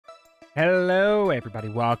Hello everybody,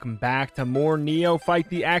 welcome back to more Neophyte,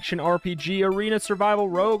 the action RPG arena survival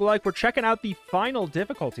roguelike. We're checking out the final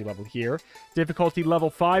difficulty level here. Difficulty level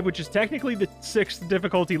 5, which is technically the 6th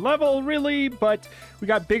difficulty level, really, but we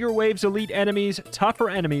got bigger waves, elite enemies, tougher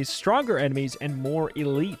enemies, stronger enemies, and more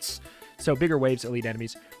elites. So bigger waves, elite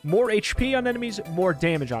enemies, more HP on enemies, more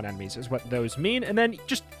damage on enemies is what those mean. And then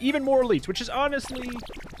just even more elites, which is honestly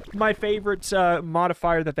my favorite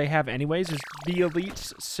modifier that they have anyways, is the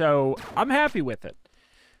elites. So I'm happy with it.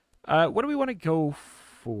 What do we want to go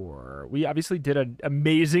for? We obviously did an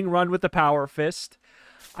amazing run with the Power Fist.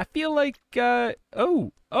 I feel like,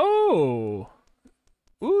 ooh,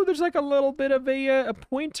 there's like a little bit of a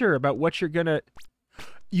pointer about what you're gonna,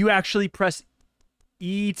 you actually press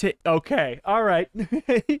E to, okay, all right.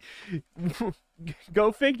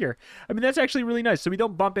 Go figure. I mean, that's actually really nice. So we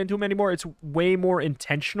don't bump into them anymore. It's way more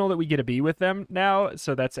intentional that we get to be with them now.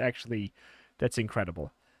 So that's actually, that's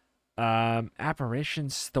incredible. Apparition,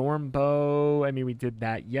 Stormbow. I mean, we did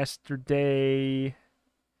that yesterday.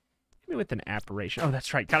 Maybe with an apparition. Oh,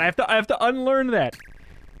 that's right. God, I have to unlearn that.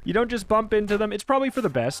 You don't just bump into them. It's probably for the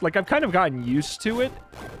best. Like, I've kind of gotten used to it,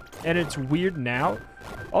 and it's weird now.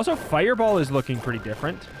 Also, Fireball is looking pretty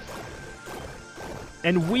different.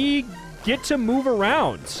 And we get to move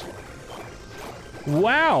around.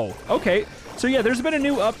 Wow. Okay. So, yeah, there's been a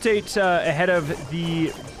new update ahead of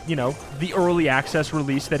the, you know, the early access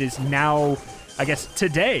release that is now, I guess,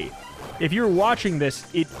 today. If you're watching this,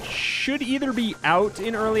 it should either be out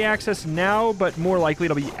in early access now, but more likely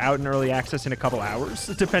it'll be out in early access in a couple hours,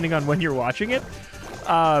 depending on when you're watching it,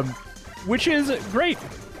 which is great.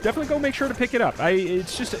 Definitely go make sure to pick it up.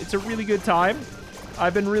 It's a really good time.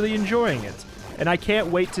 I've been really enjoying it, and I can't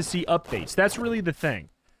wait to see updates. That's really the thing.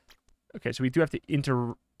 Okay, so we do have to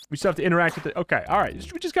we still have to interact with it. Okay, all right.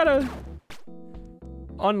 We just gotta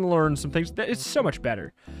unlearn some things. It's so much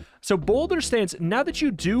better. So boulder stance, now that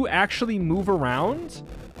you do actually move around,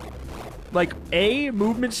 like, A,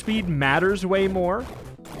 movement speed matters way more.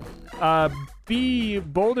 B,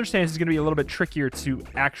 boulder stance is going to be a little bit trickier to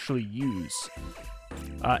actually use.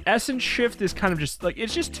 Essence shift is kind of just, like,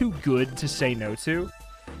 it's just too good to say no to.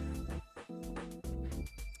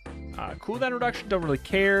 Cooldown reduction, don't really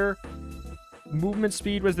care. Movement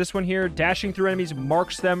speed was this one here. Dashing through enemies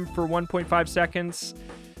marks them for 1.5 seconds.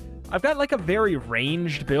 I've got, like, a very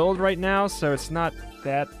ranged build right now, so it's not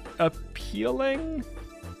that appealing.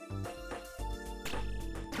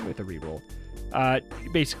 With a reroll.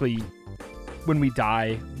 Basically, when we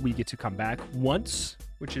die, we get to come back once,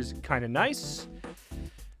 which is kind of nice.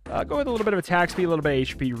 Go with a little bit of attack speed, a little bit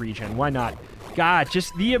of HP regen. Why not? God,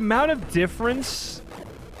 just the amount of difference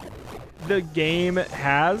the game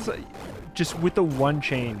has just with the one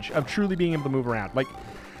change of truly being able to move around. Like,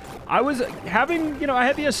 I was having, you know, I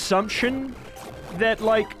had the assumption that,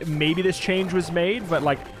 like, maybe this change was made, but,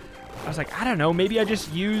 like, I was like, I don't know, maybe I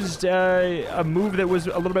just used a move that was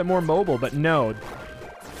a little bit more mobile, but no.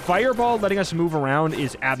 Fireball letting us move around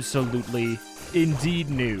is absolutely, indeed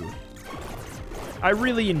new. I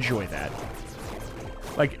really enjoy that.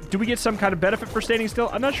 Like, do we get some kind of benefit for standing still?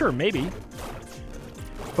 I'm not sure, maybe.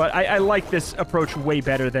 But I like this approach way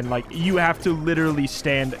better than, like, you have to literally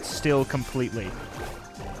stand still completely.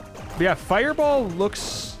 But yeah, Fireball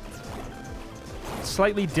looks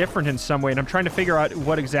slightly different in some way, and I'm trying to figure out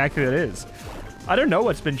what exactly it is. I don't know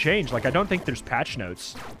what's been changed. Like, I don't think there's patch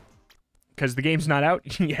notes, because the game's not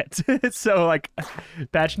out yet. So, like,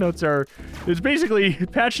 patch notes are... There's basically...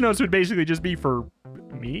 Patch notes would basically just be for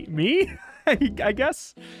me? I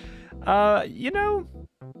guess? You know,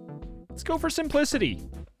 let's go for simplicity.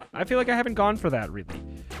 I feel like I haven't gone for that, really.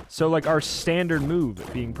 So, like, our standard move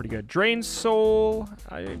being pretty good. Drain Soul.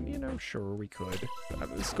 You know, sure, we could.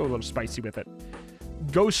 Let's go a little spicy with it.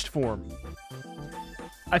 Ghost Form.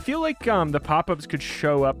 I feel like the pop-ups could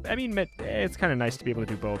show up. I mean, it's kind of nice to be able to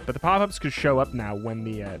do both, but the pop-ups could show up now when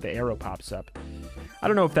the arrow pops up. I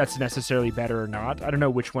don't know if that's necessarily better or not. I don't know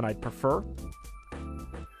which one I'd prefer.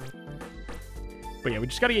 But yeah, we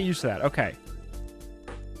just got to get used to that. Okay.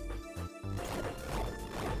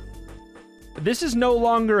 This is no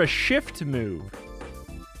longer a shift move.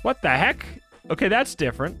 What the heck? Okay, that's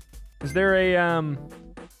different. Is there a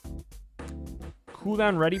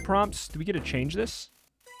cooldown ready prompts? Do we get to change this?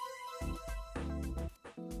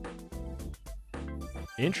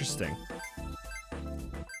 Interesting.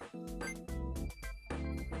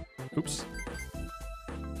 Oops.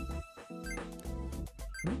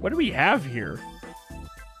 What do we have here?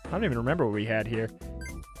 I don't even remember what we had here.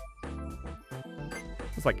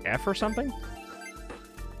 It's like F or something?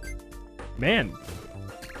 Man,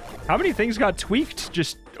 how many things got tweaked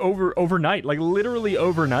just overnight? Like, literally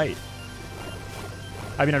overnight.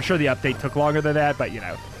 I mean, I'm sure the update took longer than that, but, you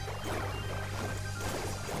know.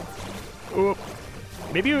 Ooh.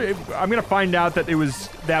 Maybe I'm going to find out that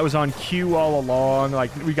that was on cue all along.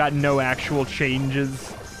 Like, we got no actual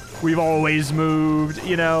changes. We've always moved,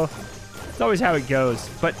 you know. It's always how it goes.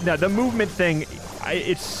 But, no, the movement thing,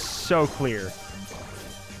 it's so clear.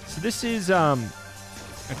 So this is,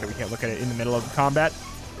 okay, we can't look at it in the middle of combat.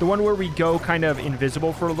 The one where we go kind of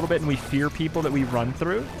invisible for a little bit and we fear people that we run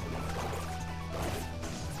through.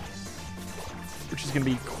 Which is going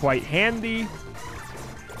to be quite handy.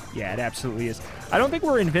 Yeah, it absolutely is. I don't think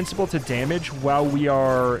we're invincible to damage while we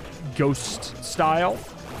are ghost style.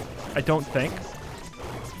 I don't think.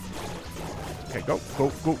 Okay, go,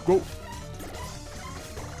 go, go, go.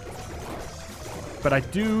 But I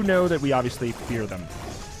do know that we obviously fear them.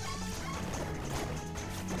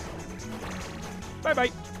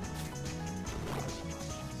 Bye-bye.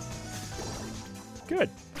 Good.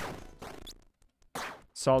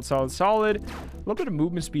 Solid, solid, solid. A little bit of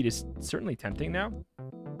movement speed is certainly tempting now.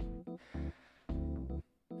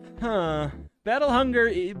 Huh. Battle Hunger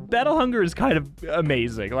is kind of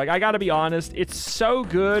amazing. Like, I gotta be honest, it's so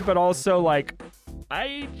good, but also, like,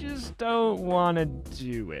 I just don't want to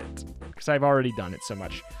do it. Because I've already done it so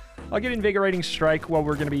much. I'll get Invigorating Strike while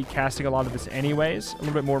we're going to be casting a lot of this anyways. A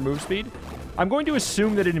little bit more move speed. I'm going to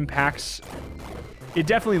assume that it impacts... It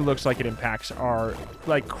definitely looks like it impacts our,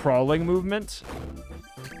 like, crawling movement.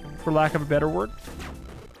 For lack of a better word.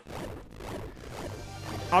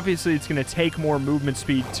 Obviously, it's going to take more movement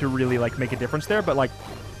speed to really, like, make a difference there. But, like,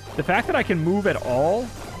 the fact that I can move at all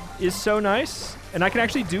is so nice. And I can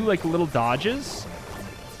actually do, like, little dodges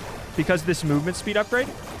because of this movement speed upgrade.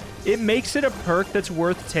 It makes it a perk that's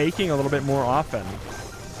worth taking a little bit more often.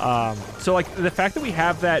 So, like, the fact that we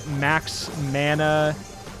have that max mana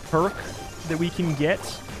perk that we can get,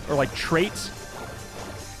 or, like, trait,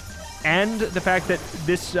 and the fact that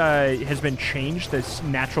this has been changed, this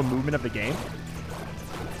natural movement of the game,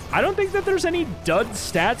 I don't think that there's any dud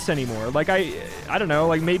stats anymore. Like, I don't know,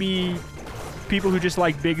 like, maybe people who just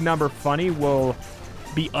like big number funny will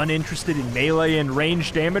be uninterested in melee and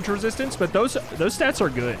range damage resistance, but those stats are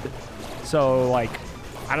good. So, like,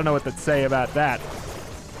 I don't know what to say about that.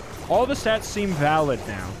 All the stats seem valid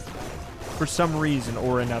now, for some reason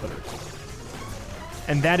or another.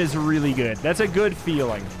 And that is really good. That's a good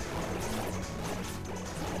feeling.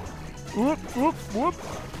 Whoop, whoop, whoop.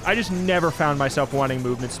 I just never found myself wanting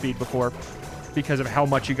movement speed before because of how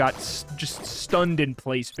much you got just stunned in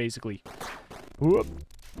place, basically. Whoop.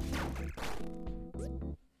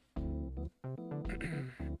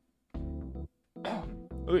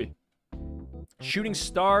 Shooting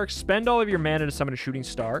Star. Spend all of your mana to summon a Shooting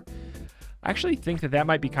Star. I actually think that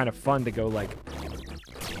might be kind of fun to go, like...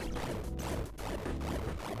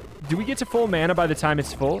 Do we get to full mana by the time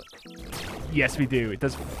it's full? Yes, we do. It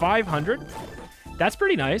does 500. That's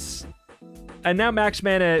pretty nice. And now max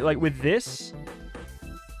mana, like, with this...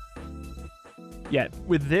 Yeah,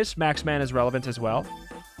 with this, max mana is relevant as well.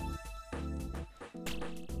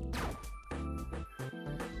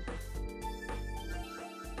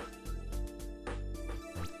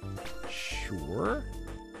 Sure.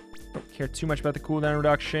 Don't care too much about the cooldown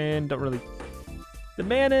reduction. Don't really... The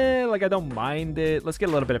mana, like, I don't mind it. Let's get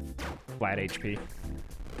a little bit of flat HP.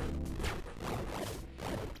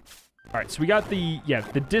 All right, so we got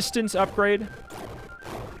the distance upgrade.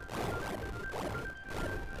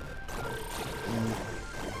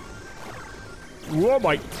 Whoa,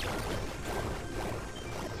 my.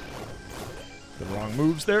 The wrong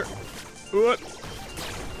moves there. Whoop.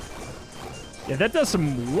 Yeah, that does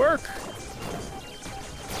some work.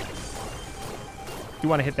 Do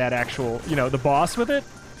want to hit that actual, you know, the boss with it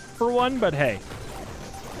for one, but hey.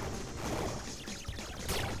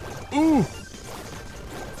 Ooh.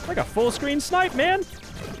 Like a full screen snipe, man.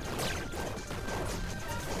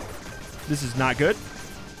 This is not good.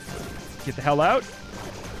 Get the hell out.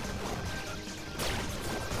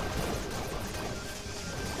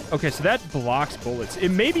 Okay, so that blocks bullets. It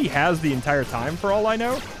maybe has the entire time for all I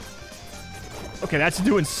know. Okay, that's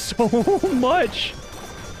doing so much.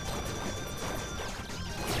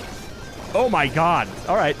 Oh my god.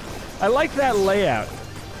 All right. I like that layout.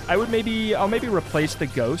 I'll maybe replace the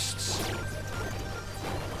ghosts.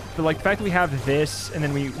 But, like, the fact that we have this, and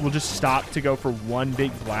then we'll just stop to go for one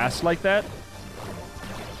big blast like that.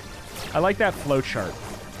 I like that flowchart.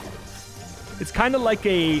 It's kind of like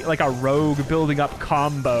a rogue building up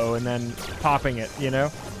combo and then popping it, you know?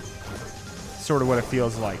 Sort of what it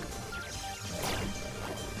feels like.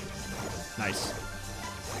 Nice.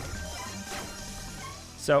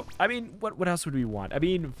 So, I mean, what else would we want? I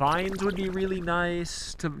mean, Vines would be really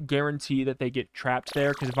nice to guarantee that they get trapped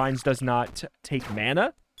there, because Vines does not take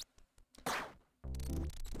mana.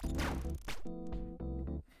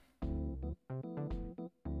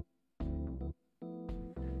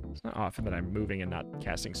 It's not often that I'm moving and not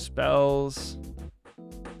casting spells.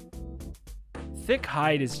 Thick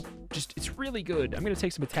Hide is just, it's really good. I'm going to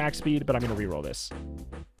take some attack speed, but I'm going to reroll this.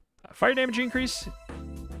 Fire damage increase.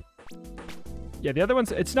 Yeah, the other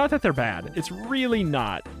ones, it's not that they're bad. It's really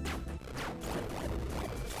not.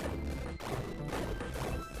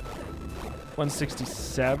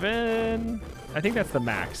 $167. I think that's the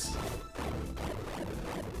max.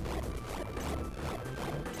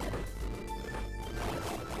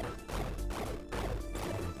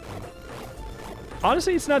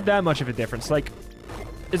 Honestly, it's not that much of a difference. Like,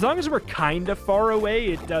 as long as we're kind of far away,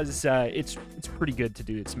 it does, it's pretty good to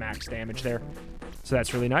do its max damage there. So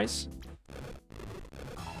that's really nice.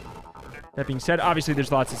 That being said, obviously there's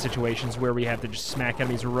lots of situations where we have to just smack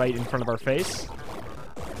enemies right in front of our face.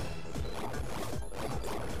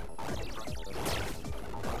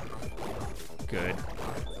 Good.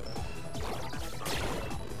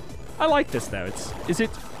 I like this though. Is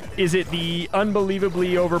it the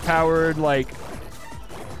unbelievably overpowered, like,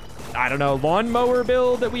 I don't know, lawnmower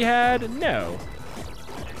build that we had? No.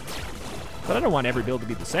 But I don't want every build to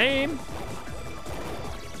be the same.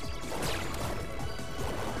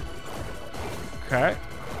 Okay.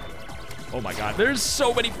 Oh my god, there's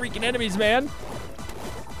so many freaking enemies, man.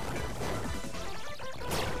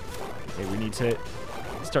 Okay, we need to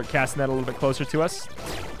start casting that a little bit closer to us.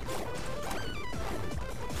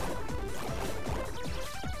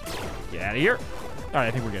 Get out of here. All right,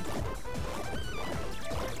 I think we're good.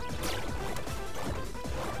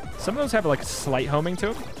 Some of those have like a slight homing to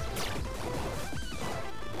them.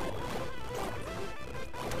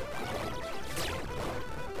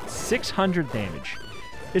 $600 damage.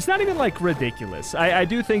 It's not even like ridiculous. I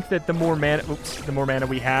do think that the more mana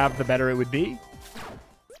we have, the better it would be.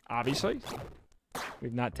 Obviously.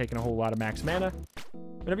 We've not taken a whole lot of max mana.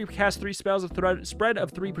 Whenever you cast 3 spells, a spread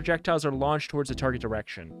of 3 projectiles are launched towards a target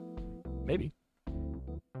direction. Maybe.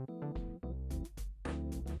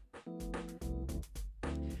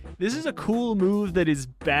 This is a cool move that is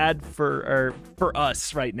bad for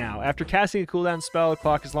us right now. After casting a cooldown spell, the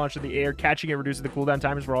clock is launched in the air. Catching it reduces the cooldown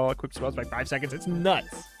timers for all equipped spells by 5 seconds. It's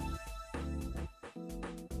nuts.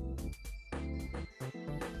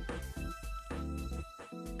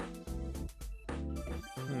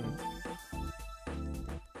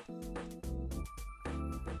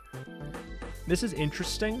 This is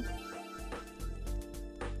interesting.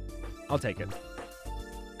 I'll take it.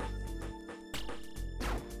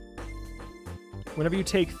 Whenever you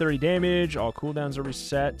take 30 damage, all cooldowns are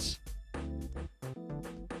reset.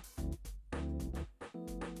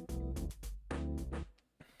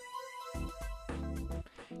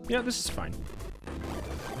 Yeah, this is fine.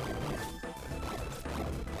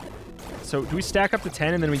 So, do we stack up to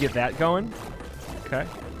 10 and then we get that going? Okay.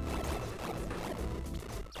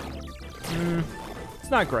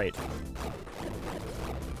 It's not great.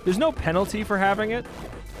 There's no penalty for having it.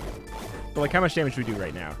 But, like, how much damage do we do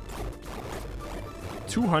right now?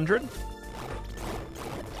 200.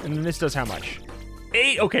 And then this does how much?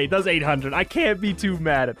 8. Okay, it does 800. I can't be too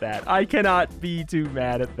mad at that. I cannot be too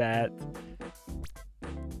mad at that.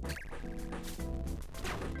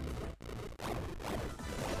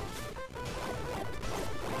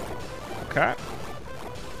 Okay.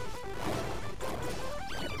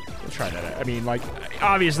 Let's try that out. I mean, like,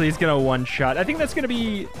 obviously it's gonna one-shot. I think that's gonna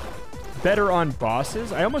be better on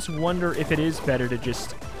bosses. I almost wonder if it is better to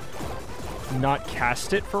just not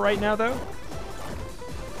cast it for right now, though.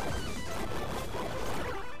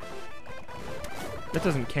 That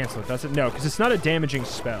doesn't cancel it, does it? No, because it's not a damaging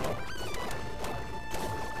spell.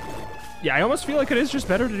 Yeah, I almost feel like it is just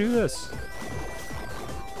better to do this.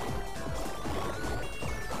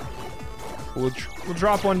 We'll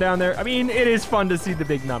drop one down there. I mean, it is fun to see the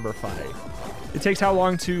big number fight. It takes how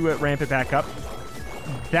long to ramp it back up?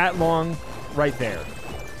 That long right there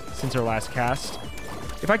since our last cast.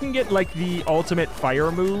 If I can get, like, the ultimate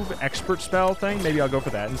fire move, expert spell thing, maybe I'll go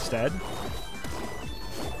for that instead.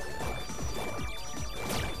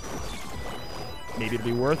 Maybe it'll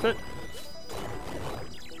be worth it.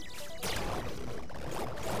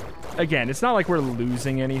 Again, it's not like we're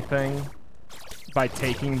losing anything by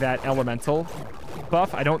taking that elemental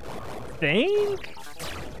buff. I don't think.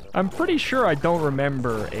 I'm pretty sure I don't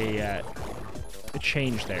remember a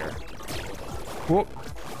change there. Whoop.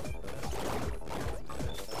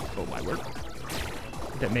 Oh my word.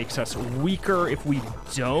 That makes us weaker if we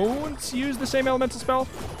don't use the same elemental spell.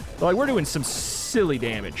 But, like, we're doing some silly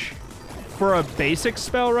damage. For a basic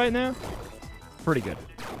spell right now, pretty good.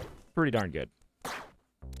 Pretty darn good.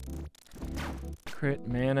 Crit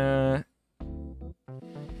mana.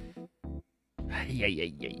 Yeah.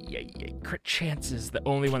 Crit chance is the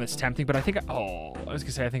only one that's tempting, but I think... I was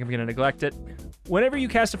gonna say, I think I'm gonna neglect it. Whenever you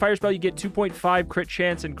cast a fire spell, you get 2.5 crit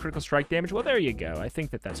chance and critical strike damage. Well, there you go. I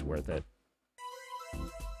think that's worth it.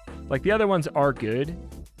 Like, the other ones are good.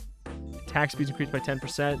 Attack speed's increased by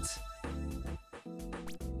 10%.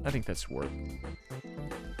 I think that's worth.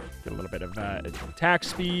 Get a little bit of attack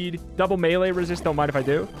speed. Double melee resist, don't mind if I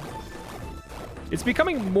do. It's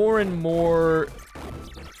becoming more and more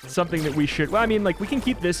something that we should... Well, I mean, like, we can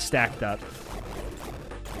keep this stacked up.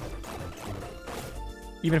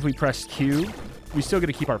 Even if we press Q, we still got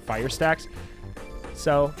to keep our fire stacks.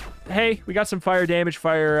 So, hey, we got some fire damage,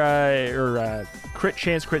 crit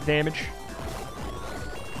chance, crit damage.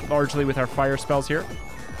 Largely with our fire spells here.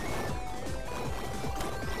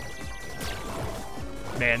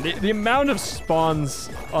 Man, the amount of spawns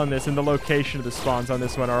on this and the location of the spawns on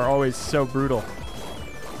this one are always so brutal.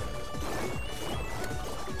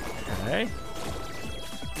 Okay.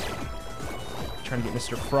 Trying to get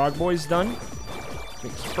Mr. Frog Boys done.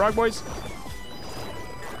 Mr. Frog Boys.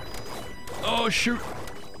 Oh, shoot.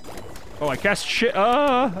 Oh, I cast shit.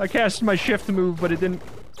 I cast my shift move, but it didn't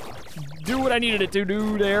do what I needed it to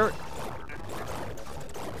do there.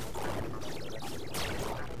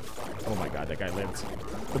 Oh my god, that guy lived.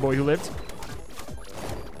 The boy who lived.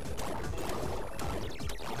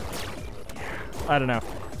 I don't know.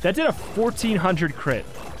 That did a 1400 crit,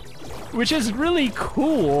 which is really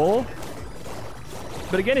cool.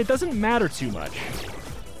 But again, it doesn't matter too much.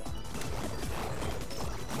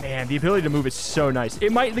 Man, the ability to move is so nice.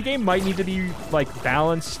 The game might need to be, like,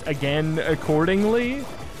 balanced again accordingly,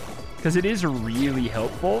 because it is really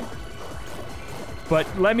helpful. But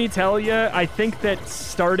let me tell you, I think that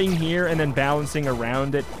starting here and then balancing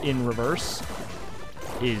around it in reverse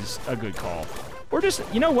is a good call. Or just,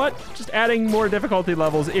 you know what? Just adding more difficulty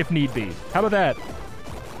levels if need be. How about that?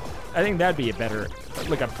 I think that'd be a better,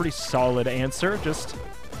 like, a pretty solid answer. Just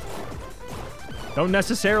don't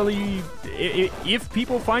necessarily, if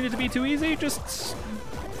people find it to be too easy, just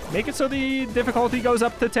make it so the difficulty goes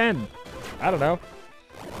up to 10. I don't know.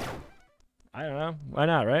 Why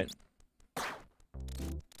not, right?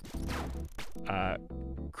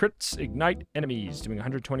 Crits ignite enemies, doing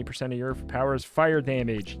 120% of your power's fire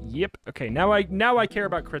damage. Yep. Okay, now I care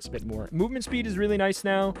about crits a bit more. Movement speed is really nice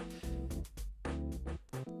now.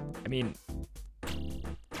 I mean,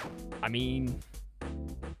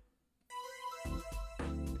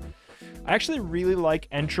 I actually really like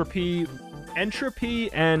entropy.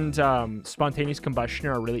 Entropy and spontaneous combustion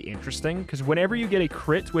are really interesting, because whenever you get a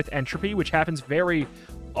crit with entropy, which happens very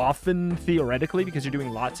often theoretically because you're doing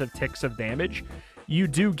lots of ticks of damage, you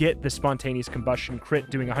do get the spontaneous combustion crit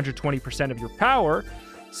doing 120% of your power.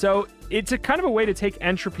 So it's a kind of a way to take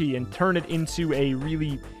entropy and turn it into a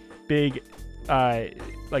really big,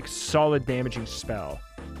 like, solid damaging spell.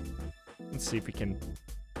 Let's see if we can...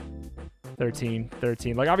 13.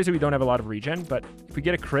 Like, obviously we don't have a lot of regen, but if we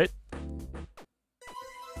get a crit,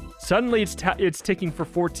 suddenly it's ticking for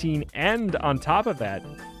 14, and on top of that,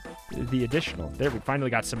 the additional. There, we finally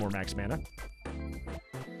got some more max mana.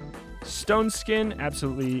 Stone Skin,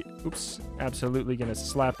 absolutely gonna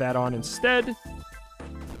slap that on instead.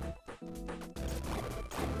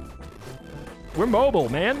 We're mobile,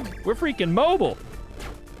 man. We're freaking mobile.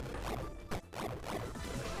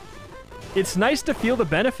 It's nice to feel the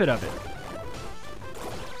benefit of it.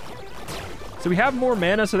 So we have more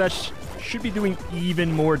mana, so that should be doing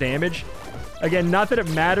even more damage. Again, not that it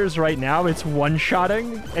matters right now. It's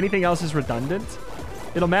one-shotting. Anything else is redundant.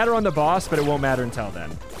 It'll matter on the boss, but it won't matter until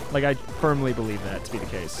then. Like, I firmly believe that to be the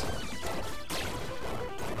case.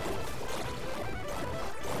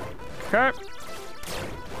 Okay.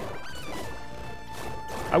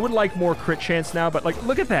 I would like more crit chance now, but, like,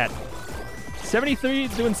 look at that. 73,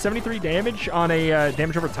 doing 73 damage on a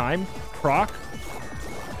damage over time proc.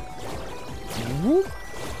 Whoop.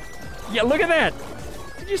 Yeah, look at that.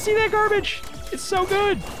 Did you see that garbage? It's so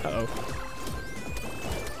good. Uh-oh.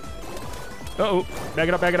 Uh-oh. Back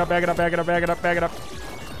it up, back it up, back it up, back it up, back it up, back it up.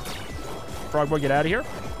 Frog boy, get out of here.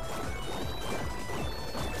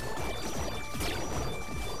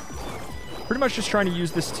 Pretty much just trying to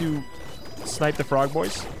use this to snipe the frog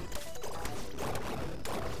boys.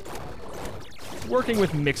 Working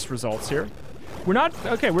with mixed results here. We're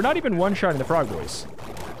not even one-shotting the frog boys.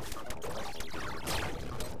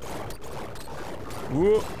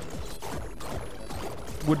 Whoa.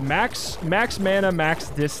 Would max mana, max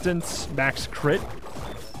distance, max crit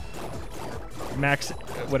max,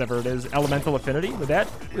 whatever it is, elemental affinity. Would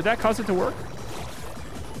that cause it to work?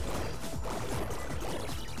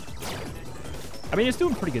 I mean, it's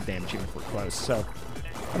doing pretty good damage even if we're close, so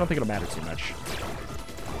I don't think it'll matter too much.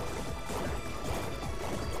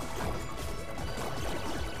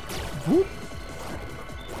 Whoop.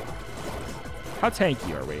 How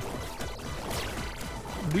tanky are we?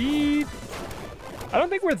 I don't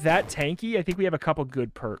think we're that tanky. I think we have a couple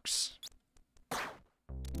good perks.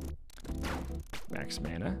 Max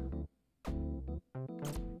mana.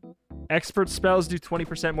 Expert spells do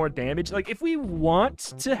 20% more damage. Like, if we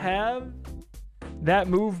want to have that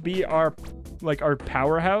move be our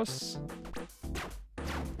powerhouse,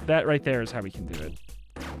 that right there is how we can do it.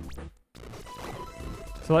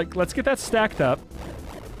 So, like, let's get that stacked up.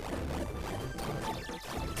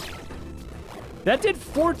 That did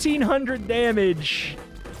 1,400 damage.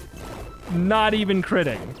 Not even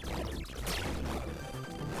critting.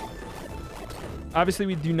 Obviously,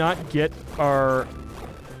 we do not get our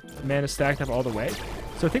mana stacked up all the way.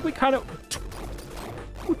 So I think we kind of...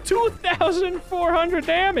 2,400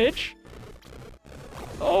 damage?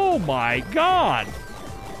 Oh my god.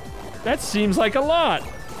 That seems like a lot.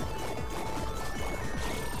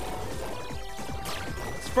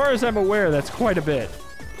 As far as I'm aware, that's quite a bit.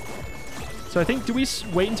 So I think, do we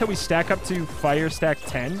wait until we stack up to fire stack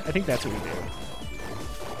 10? I think that's what we do.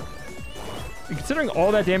 And considering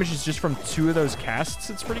all that damage is just from 2 of those casts,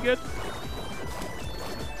 it's pretty good.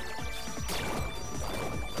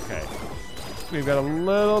 Okay. We've got a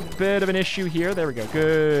little bit of an issue here. There we go.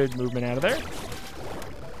 Good movement out of there.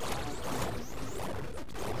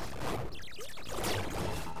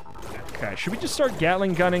 Okay, should we just start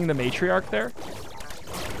Gatling gunning the Matriarch there?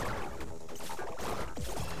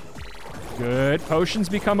 Good. Potions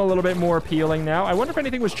become a little bit more appealing now. I wonder if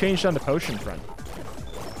anything was changed on the potion front.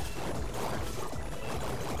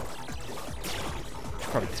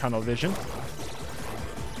 Probably tunnel vision.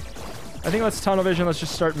 I think let's tunnel vision. Let's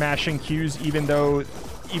just start mashing Qs even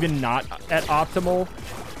not at optimal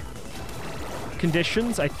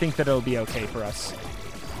conditions. I think that it'll be okay for us.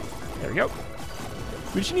 There we go.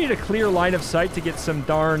 We just need a clear line of sight to get some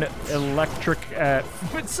darn electric,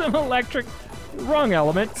 with some electric... Wrong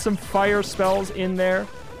element. Some fire spells in there.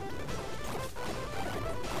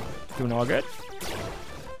 Doing all good.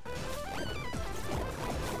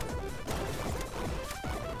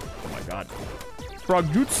 Oh my god.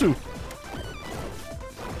 Frogutsu.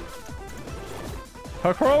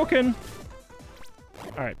 Hakroken.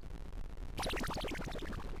 Alright.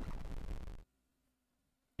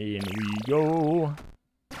 In we go.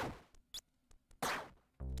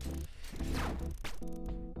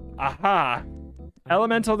 Aha!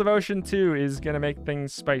 Elemental Devotion 2 is gonna make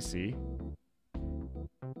things spicy.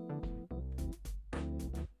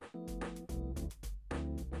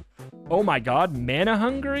 Oh my god, mana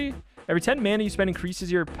hungry? Every 10 mana you spend increases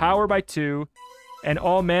your power by 2, and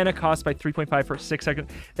all mana cost by 3.5 for 6 seconds.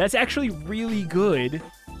 That's actually really good.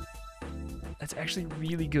 That's actually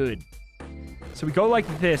really good. So we go like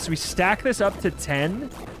this. We stack this up to 10.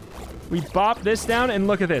 We bop this down, and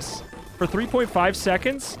look at this. For 3.5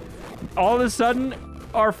 seconds... all of a sudden,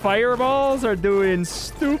 our fireballs are doing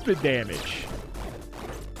stupid damage.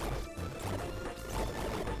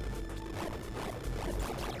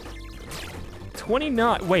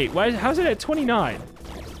 $29. Wait, why? How's it at 29?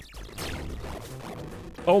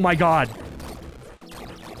 Oh my god.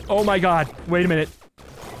 Oh my god. Wait a minute.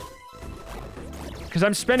 Because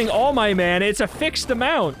I'm spending all my mana. It's a fixed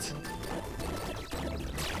amount.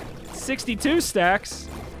 62 stacks.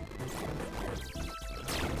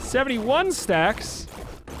 71 stacks.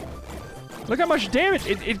 Look how much damage.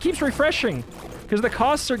 It keeps refreshing. Because the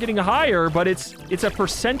costs are getting higher, but it's a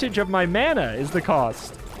percentage of my mana is the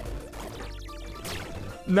cost.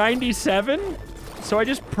 97? So I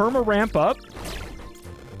just perma ramp up?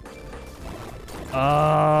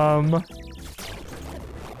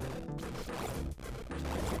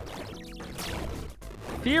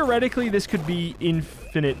 Theoretically, this could be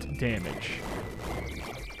infinite damage.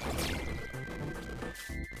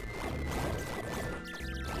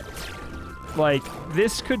 Like,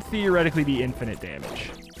 this could theoretically be infinite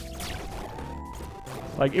damage.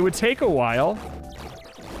 Like, it would take a while.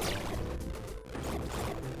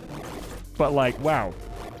 But, like, wow.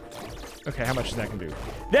 Okay, how much is that gonna do?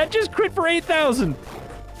 That just crit for 8,000!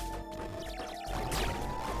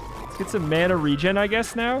 Let's get some mana regen, I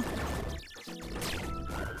guess, now.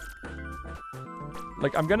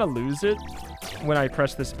 Like, I'm gonna lose it when I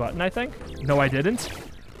press this button, I think. No, I didn't.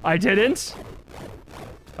 I didn't!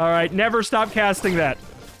 Alright, never stop casting that.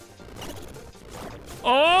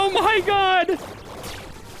 Oh my god!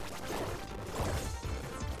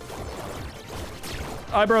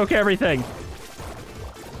 I broke everything.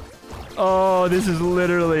 Oh, this is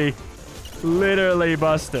literally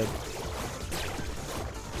busted.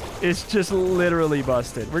 It's just literally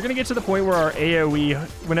busted. We're gonna get to the point where our AoE,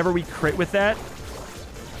 whenever we crit with that...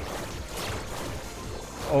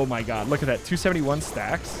 Oh my god, look at that. 271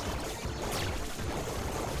 stacks.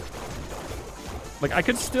 Like, I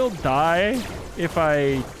could still die if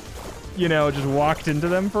I, you know, just walked into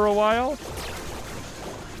them for a while.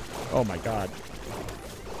 Oh my god.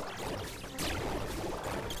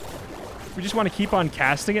 We just want to keep on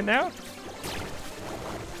casting it now?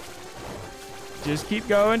 Just keep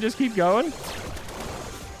going, just keep going.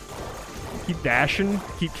 Keep dashing,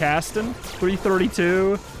 keep casting.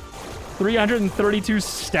 332. 332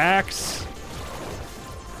 stacks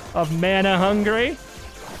of mana hungry.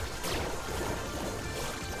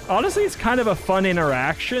 Honestly, it's kind of a fun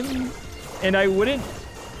interaction, and I wouldn't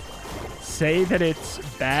say that it's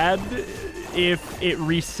bad if it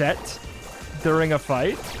reset during a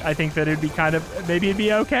fight. I think that it'd be kind of, maybe it'd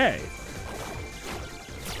be okay.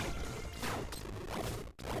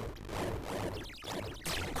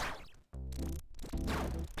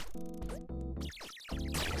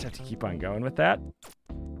 Just have to keep on going with that.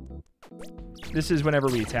 This is whenever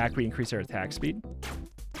we attack, we increase our attack speed.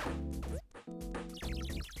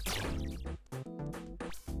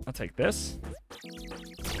 I'll take this.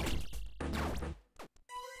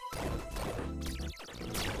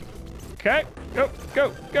 Okay, go,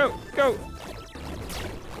 go, go, go.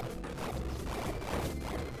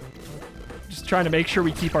 Just trying to make sure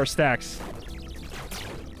we keep our stacks.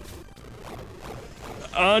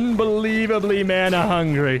 Unbelievably mana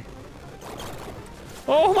hungry.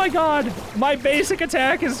 Oh my god, my basic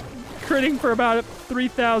attack is critting for about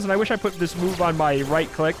 3,000. I wish I put this move on my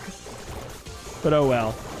right click, but oh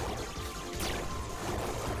well.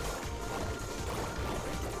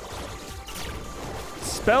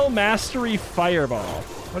 Spell Mastery Fireball.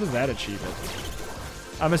 What is that achievement?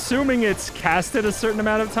 I'm assuming it's casted a certain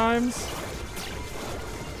amount of times.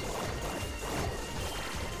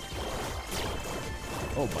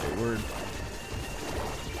 Oh my word.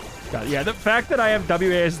 God, yeah, the fact that I have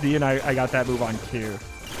WASD and I got that move on Q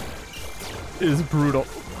is brutal.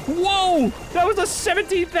 Whoa! That was a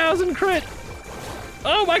 17,000 crit!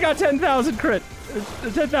 Oh my god, 10,000 crit!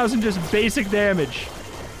 10,000 just basic damage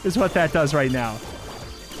is what that does right now.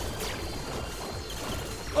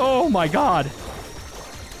 Oh my god.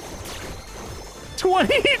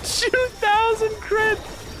 22,000 crit!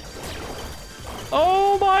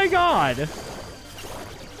 Oh my god.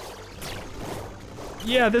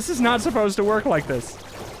 Yeah, this is not supposed to work like this.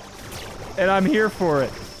 And I'm here for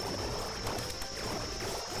it.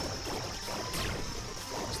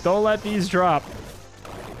 Just don't let these drop.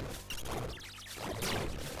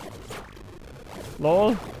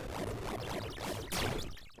 Lol.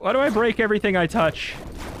 Why do I break everything I touch?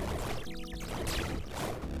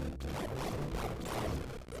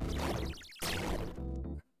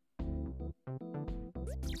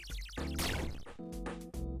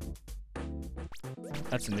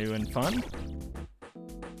 That's new and fun.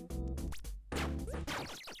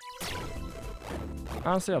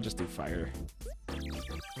 Honestly, I'll just do fire.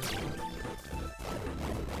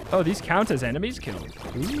 Oh, these count as enemies killed.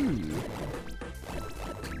 Ooh.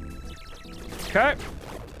 Okay.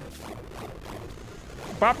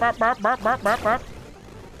 Bop, bop, bop, bop, bop, bop, bop.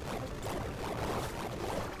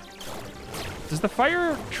 Does the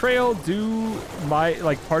fire trail do my,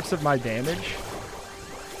 like, parts of my damage?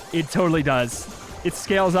 It totally does. It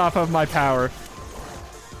scales off of my power.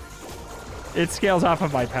 It scales off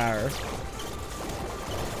of my power.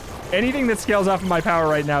 Anything that scales off of my power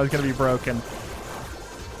right now is going to be broken.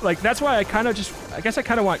 Like, that's why I kind of just... I guess I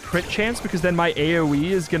kind of want crit chance, because then my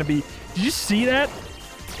AoE is going to be... Did you see that?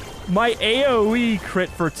 My AoE crit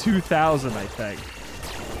for 2,000, I think.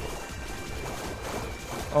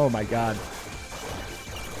 Oh my god.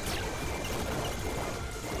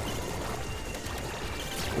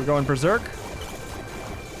 We're going Berserk.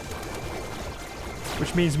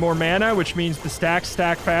 Which means more mana, which means the stacks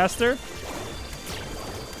stack faster.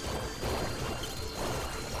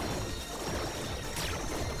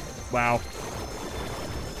 Wow.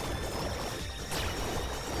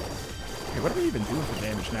 Okay, what are we even doing for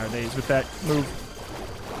damage nowadays with that move?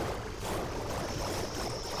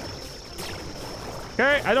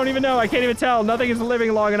 Okay, I don't even know. I can't even tell. Nothing is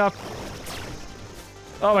living long enough.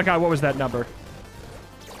 Oh my god, what was that number?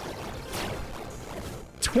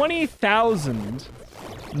 20,000.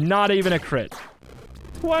 Not even a crit.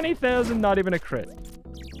 20,000, not even a crit.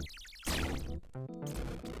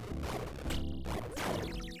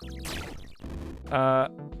 I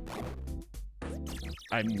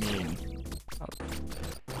mean...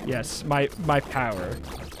 Yes, my power.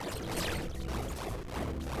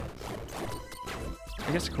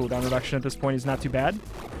 I guess cooldown reduction at this point is not too bad.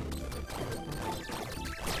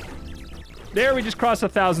 There, we just crossed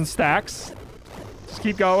 1,000 stacks. Just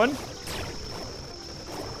keep going.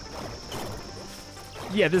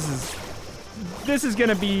 Yeah, this is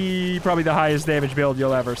gonna be probably the highest damage build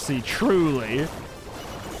you'll ever see, truly.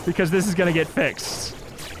 Because this is gonna get fixed.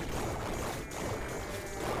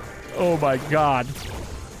 Oh my god.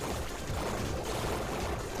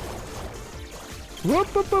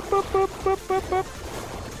 Whoop, whoop, whoop, whoop, whoop, whoop, whoop, whoop.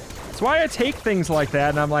 That's why I take things like that,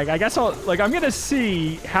 and I'm like, I guess I'm gonna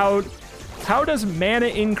see how does mana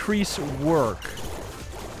increase work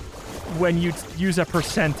when you use a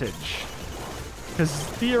percentage? Because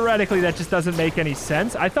theoretically that just doesn't make any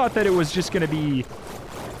sense. I thought that it was just gonna be,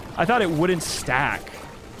 I thought it wouldn't stack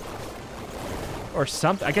or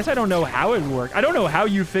something. I guess I don't know how it would work. I don't know how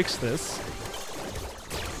you fix this.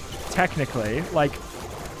 Technically, like,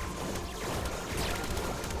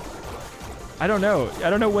 I don't know. I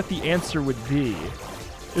don't know what the answer would be.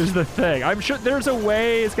 Is the thing. I'm sure there's a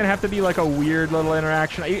way. It's gonna have to be like a weird little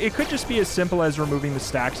interaction. It could just be as simple as removing the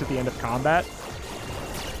stacks at the end of combat.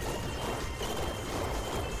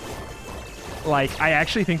 Like, I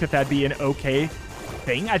actually think that that'd be an okay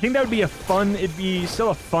thing. I think that would be a fun, it'd be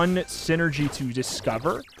still a fun synergy to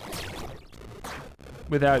discover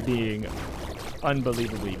without being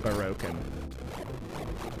unbelievably broken.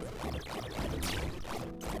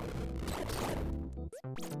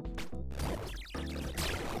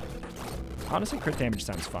 Honestly, crit damage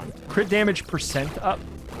sounds fun. Crit damage percent up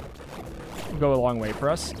will go a long way for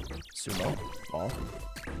us. Sumo. Ball.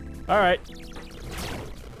 All right.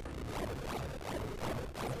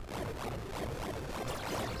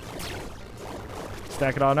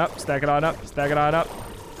 Stack it on up. Stack it on up. Stack it on up.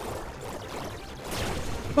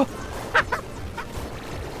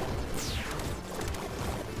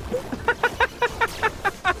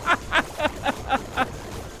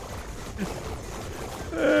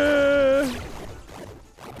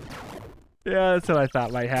 Yeah, that's what I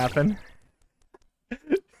thought might happen.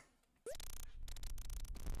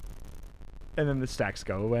 And then the stacks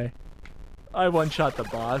go away. I one-shot the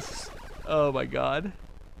boss. Oh my god.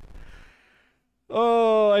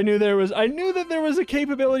 Oh, I knew that there was a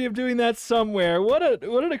capability of doing that somewhere. What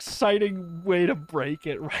an exciting way to break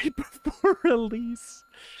it right before release.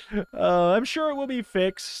 I'm sure it will be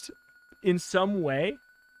fixed in some way.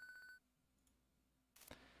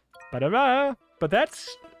 But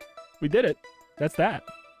we did it. That's that.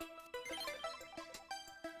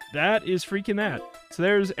 That is freaking that. So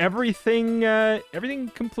there's everything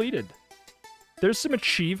completed. There's some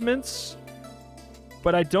achievements,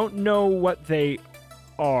 but I don't know what they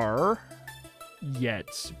are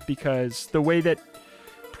yet, because the way that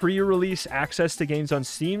pre-release access to games on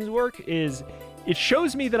Steam's work is it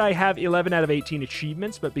shows me that I have 11 out of 18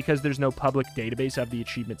 achievements, but because there's no public database of the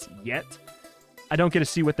achievements yet, I don't get to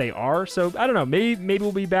see what they are. So I don't know, maybe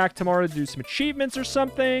we'll be back tomorrow to do some achievements or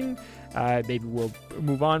something. Maybe we'll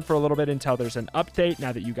move on for a little bit until there's an update,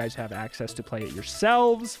 now that you guys have access to play it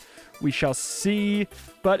yourselves. We shall see.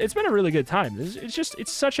 But it's been a really good time.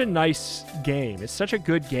 It's such a nice game. It's such a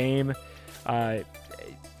good game. I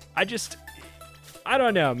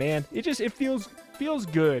don't know, man. It feels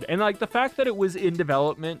good. And like the fact that it was in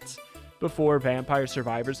development before Vampire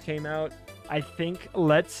Survivors came out, I think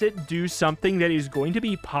lets it do something that is going to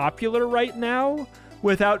be popular right now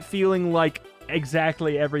without feeling like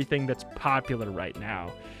exactly everything that's popular right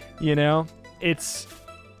now. You know, it's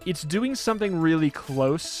doing something really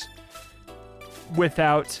close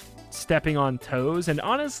without stepping on toes, and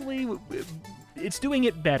honestly, it's doing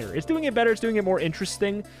it better. It's doing it more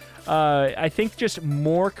interesting. I think just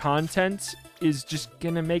more content is just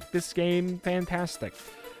gonna make this game fantastic.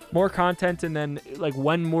 More content, and then like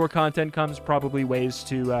when more content comes, probably ways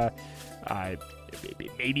to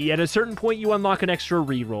maybe at a certain point you unlock an extra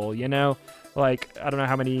reroll, you know? Like, I don't know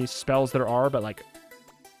how many spells there are, but like,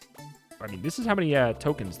 I mean, this is how many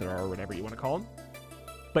tokens there are, or whatever you want to call them.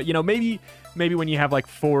 But, you know, maybe when you have like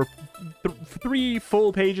 3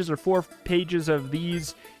 full pages or 4 pages of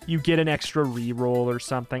these, you get an extra reroll or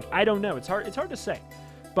something. I don't know. It's hard to say.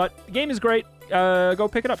 But the game is great. Go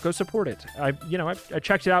pick it up. Go support it. I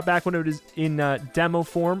checked it out back when it was in demo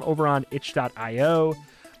form over on itch.io.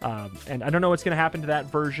 And I don't know what's going to happen to that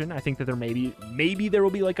version. I think that there maybe there will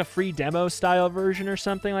be like a free demo style version or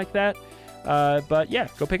something like that. But yeah,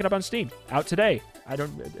 go pick it up on Steam. Out today.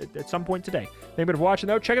 At some point today. Thank you for watching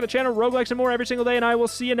though. Check out the channel, roguelikes and more every single day, and I will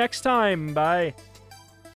see you next time. Bye.